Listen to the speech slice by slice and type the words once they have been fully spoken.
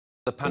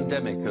The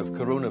pandemic of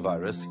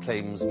coronavirus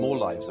claims more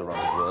lives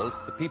around the world.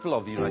 The people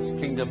of the United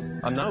Kingdom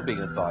are now being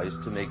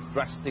advised to make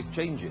drastic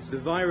changes. The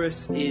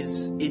virus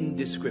is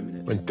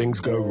indiscriminate. When things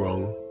go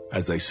wrong,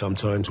 as they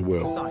sometimes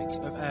will. The sight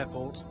of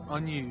airports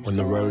unused. When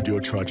the road you're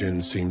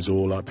trudging seems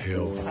all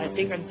uphill. I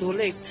think I'm too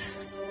late.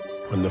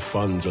 When the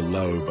funds are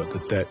low but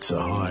the debts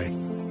are high.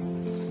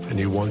 And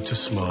you want to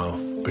smile,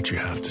 but you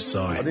have to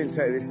sigh. I didn't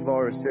take this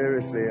virus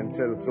seriously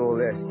until it's all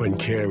this. When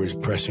care is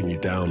pressing you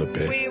down a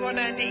bit. We want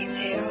our knees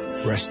here.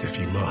 Rest if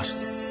you must,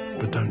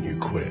 but don't you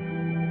quit.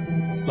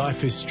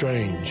 Life is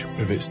strange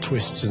with its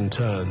twists and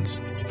turns,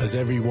 as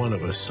every one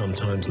of us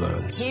sometimes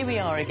learns. Here we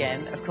are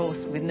again, of course,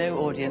 with no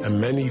audience. And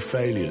many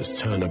failures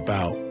turn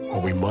about,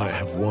 or we might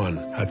have won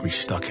had we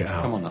stuck it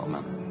out. Come on, little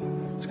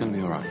man. It's going to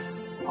be all right.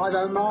 I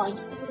don't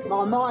mind.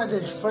 My mind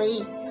is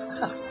free.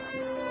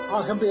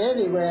 I can be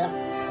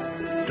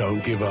anywhere.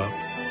 Don't give up,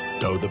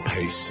 though the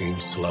pace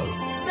seems slow.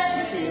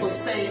 Thank you for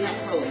staying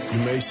at home.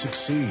 You may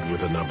succeed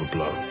with another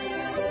blow.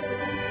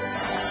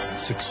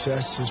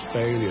 Success is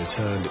failure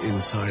turned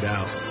inside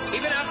out.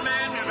 Keep it up,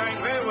 man. You're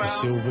doing very well. The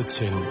silver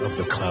tint of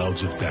the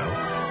clouds of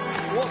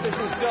doubt. What this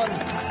has done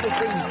is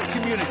bring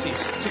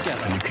communities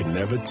together. And you can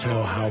never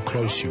tell how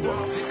close you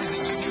are.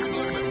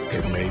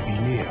 It may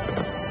be near,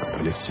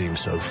 and it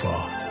seems so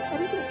far.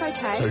 Everything's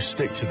okay. So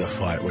stick to the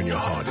fight when your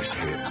heart is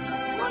hit.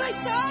 What I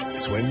said!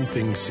 It's when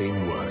things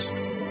seem worst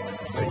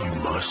that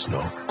you must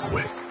not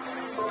quit.